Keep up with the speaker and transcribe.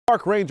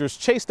Park rangers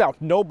chased out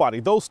nobody.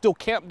 Those still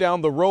camped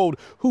down the road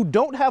who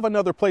don't have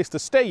another place to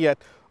stay yet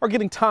are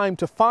getting time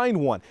to find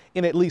one.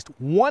 In at least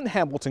one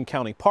Hamilton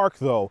County park,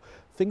 though,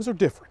 things are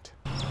different.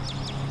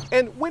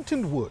 And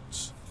Winton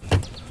Woods.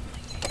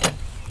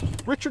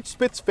 Richard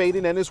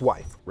Spitzfaden and his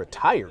wife,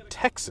 retired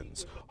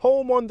Texans,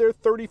 home on their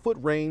 30-foot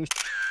range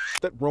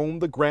that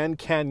roamed the Grand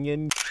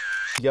Canyon,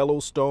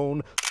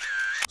 Yellowstone,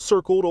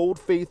 circled Old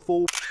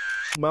Faithful,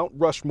 Mount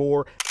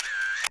Rushmore,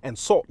 and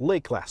Salt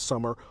Lake last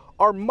summer,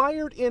 are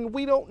mired in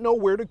we don't know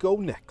where to go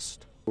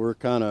next. We're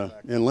kind of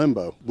in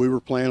limbo. We were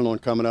planning on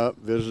coming up,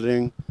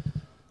 visiting,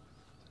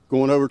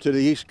 going over to the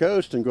East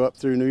Coast and go up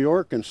through New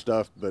York and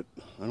stuff, but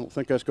I don't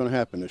think that's going to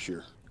happen this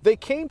year. They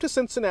came to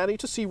Cincinnati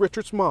to see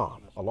Richard's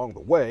mom. Along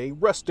the way,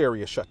 rest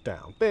area shut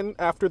down. Then,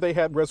 after they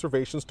had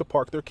reservations to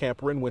park their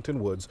camper in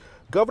Winton Woods,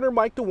 Governor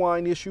Mike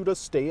DeWine issued a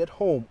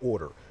stay-at-home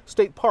order.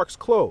 State parks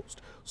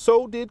closed.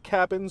 So did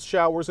cabins,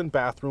 showers, and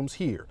bathrooms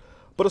here.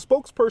 But a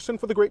spokesperson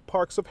for the Great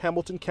Parks of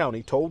Hamilton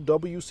County told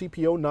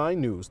WCPO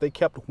 9 News they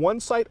kept one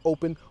site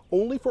open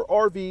only for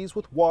RVs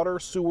with water,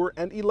 sewer,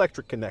 and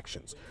electric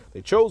connections.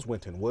 They chose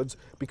Winton Woods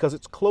because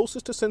it's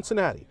closest to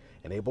Cincinnati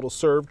and able to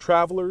serve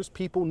travelers,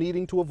 people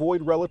needing to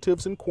avoid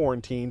relatives in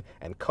quarantine,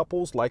 and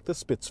couples like the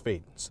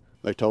Spitzfadens.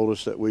 They told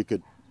us that we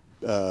could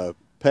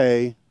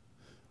pay,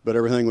 but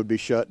everything would be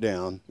shut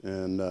down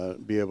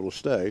and be able to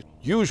stay.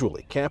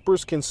 Usually,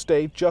 campers can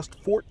stay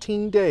just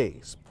 14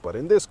 days, but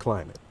in this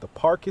climate, the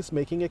park is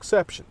making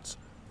exceptions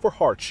for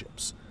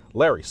hardships.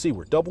 Larry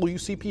Seward,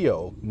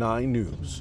 WCPO 9 News.